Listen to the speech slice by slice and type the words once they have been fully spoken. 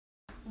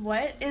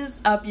What is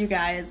up, you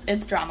guys?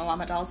 It's Drama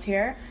Llama Dolls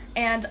here,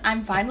 and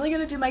I'm finally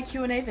gonna do my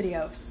Q&A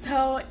video,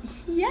 so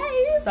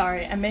yay!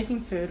 Sorry, I'm making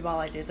food while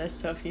I do this,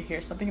 so if you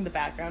hear something in the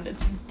background,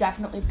 it's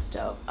definitely the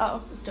stove.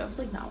 Oh, the stove's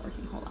like not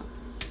working. Hold on.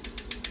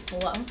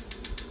 Hello?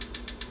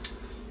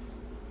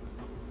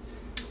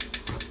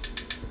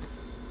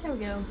 There we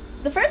go.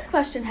 The first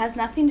question has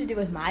nothing to do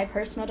with my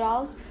personal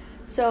dolls,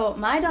 so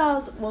my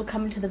dolls will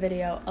come into the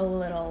video a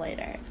little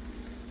later.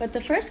 But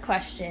the first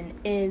question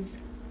is,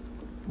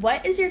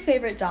 what is your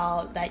favorite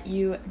doll that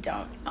you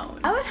don't own?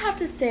 I would have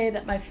to say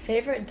that my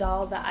favorite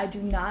doll that I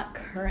do not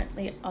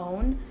currently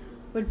own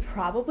would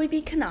probably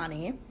be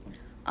Kanani.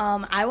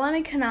 I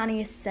wanted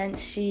Kanani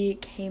since she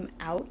came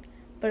out,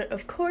 but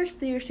of course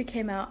the year she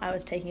came out, I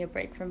was taking a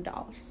break from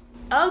dolls.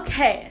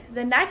 Okay,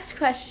 the next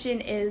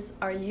question is,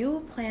 are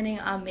you planning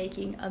on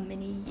making a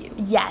mini you?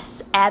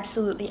 Yes,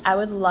 absolutely. I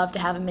would love to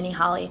have a mini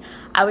Holly.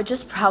 I would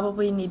just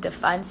probably need to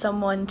find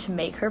someone to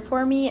make her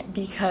for me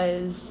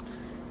because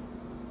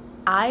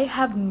I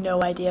have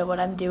no idea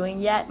what I'm doing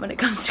yet when it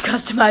comes to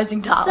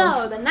customizing dolls.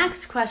 So, the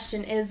next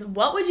question is,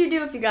 what would you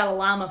do if you got a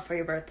llama for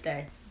your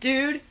birthday?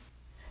 Dude,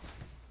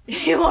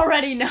 you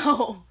already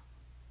know.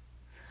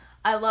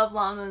 I love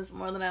llamas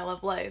more than I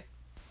love life.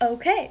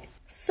 Okay,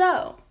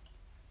 so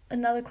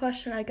another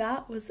question I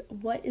got was,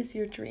 what is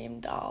your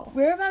dream doll?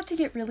 We're about to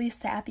get really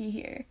sappy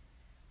here.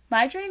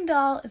 My dream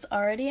doll is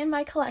already in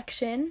my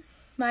collection,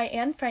 my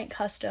Anne Frank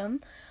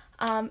custom.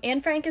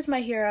 Anne Frank is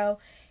my hero,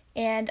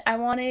 and I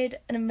wanted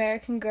an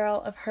American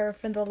Girl of her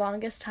for the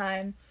longest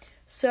time.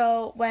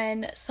 So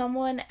when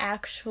someone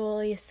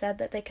actually said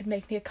that they could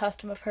make me a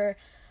custom of her,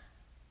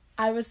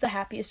 I was the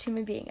happiest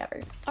human being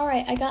ever.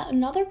 Alright, I got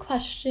another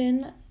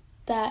question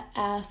that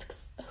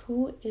asks,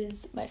 who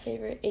is my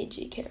favorite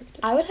AG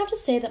character? I would have to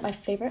say that my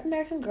favorite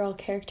American Girl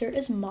character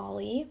is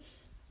Molly.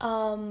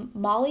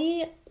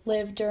 Molly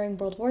lived during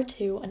World War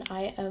II, and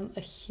I am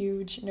a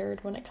huge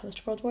nerd when it comes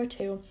to World War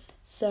II,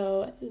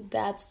 so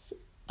that's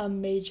a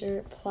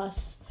major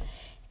plus.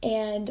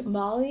 And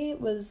Molly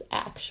was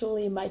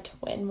actually my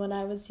twin when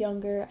I was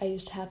younger. I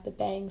used to have the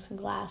bangs and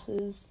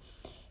glasses,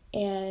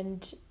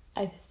 and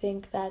I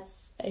think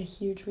that's a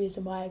huge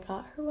reason why I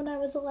got her when I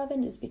was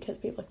 11 is because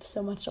we looked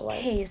so much alike.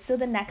 Okay, so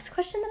the next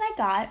question that I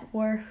got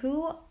were,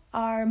 who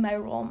are my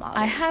role models?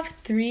 I have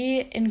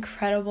 3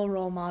 incredible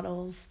role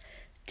models.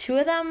 2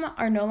 of them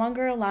are no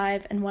longer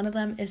alive, and 1 of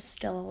them is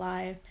still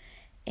alive.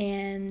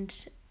 And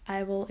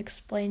I will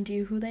explain to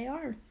you who they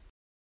are.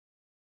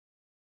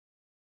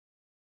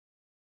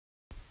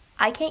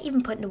 I can't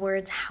even put into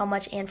words how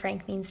much Anne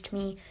Frank means to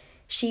me.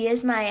 She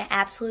is my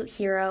absolute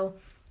hero.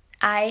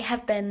 I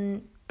have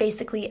been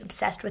basically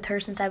obsessed with her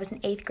since I was in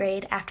 8th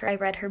grade after I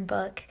read her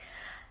book.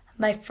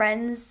 My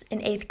friends in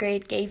 8th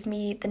grade gave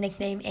me the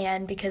nickname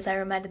Anne because I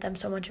reminded them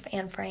so much of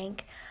Anne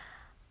Frank.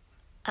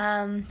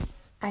 I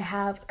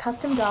have a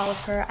custom doll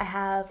of her. I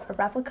have a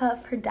replica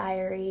of her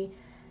diary.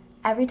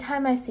 Every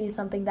time I see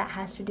something that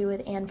has to do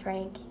with Anne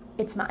Frank,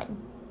 it's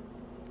mine.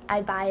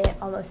 I buy it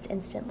almost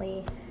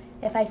instantly.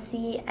 If I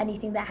see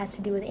anything that has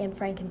to do with Anne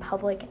Frank in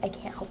public, I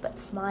can't help but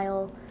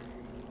smile.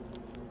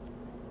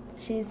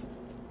 She's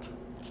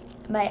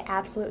my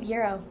absolute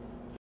hero.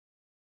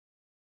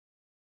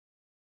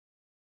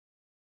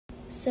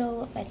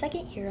 So my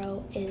second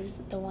hero is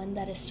the one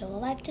that is still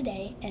alive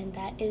today, and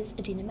that is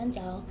Idina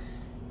Menzel.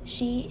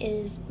 She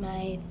is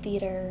my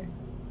theater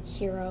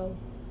hero.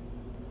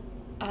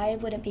 I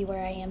wouldn't be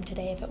where I am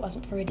today if it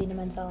wasn't for Idina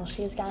Menzel.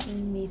 She has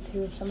gotten me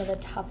through some of the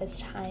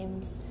toughest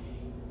times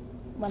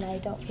when I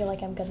don't feel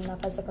like I'm good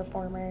enough as a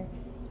performer,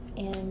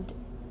 and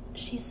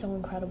she's so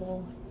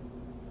incredible.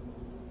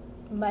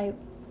 My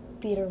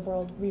theater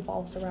world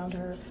revolves around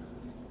her.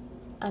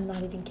 I'm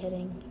not even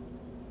kidding.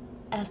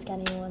 Ask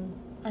anyone.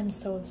 I'm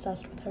so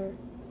obsessed with her.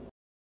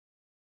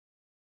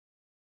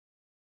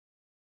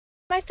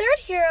 My third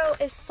hero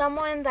is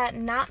someone that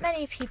not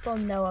many people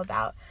know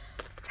about.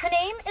 Her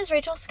name is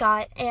Rachel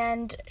Scott,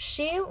 and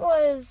she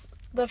was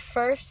the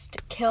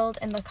first killed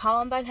in the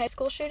Columbine High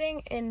School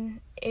shooting in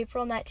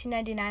April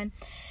 1999.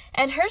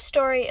 And her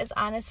story is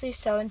honestly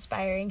so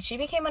inspiring. She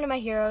became one of my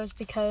heroes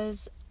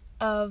because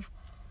of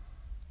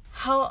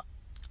how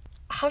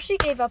she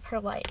gave up her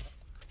life.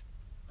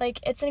 Like,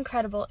 it's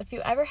incredible. If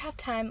you ever have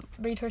time,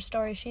 read her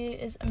story. She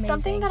is amazing.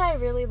 Something that I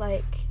really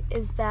like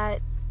is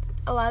that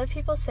a lot of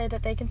people say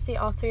that they can see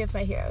all 3 of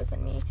my heroes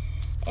in me.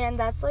 And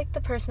that's, like,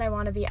 the person I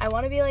want to be. I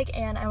want to be like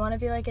Anne, I want to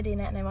be like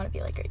Idina, and I want to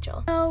be like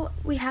Rachel. So,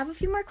 we have a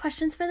few more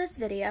questions for this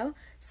video.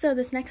 So,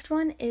 this next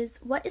one is,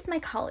 what is my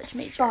college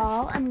major? This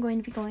fall, I'm going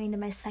to be going to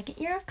my 2nd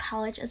year of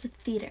college as a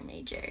theater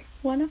major.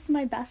 One of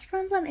my best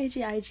friends on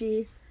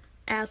AGIG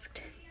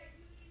asked,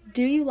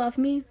 do you love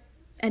me?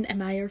 And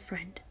am I your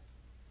friend?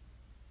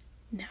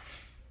 No.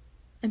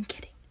 I'm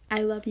kidding.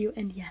 I love you,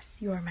 and yes,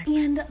 you are my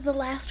friend. And the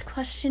last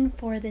question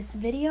for this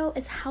video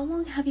is, how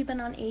long have you been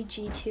on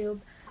AGTube?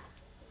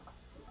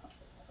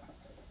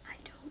 I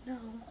don't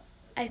know.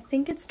 I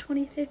think it's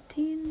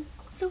 2015.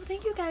 So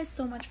thank you guys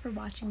so much for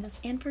watching this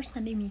and for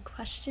sending me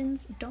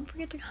questions. Don't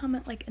forget to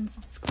comment, like, and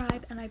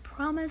subscribe, and I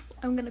promise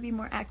I'm going to be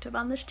more active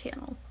on this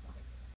channel.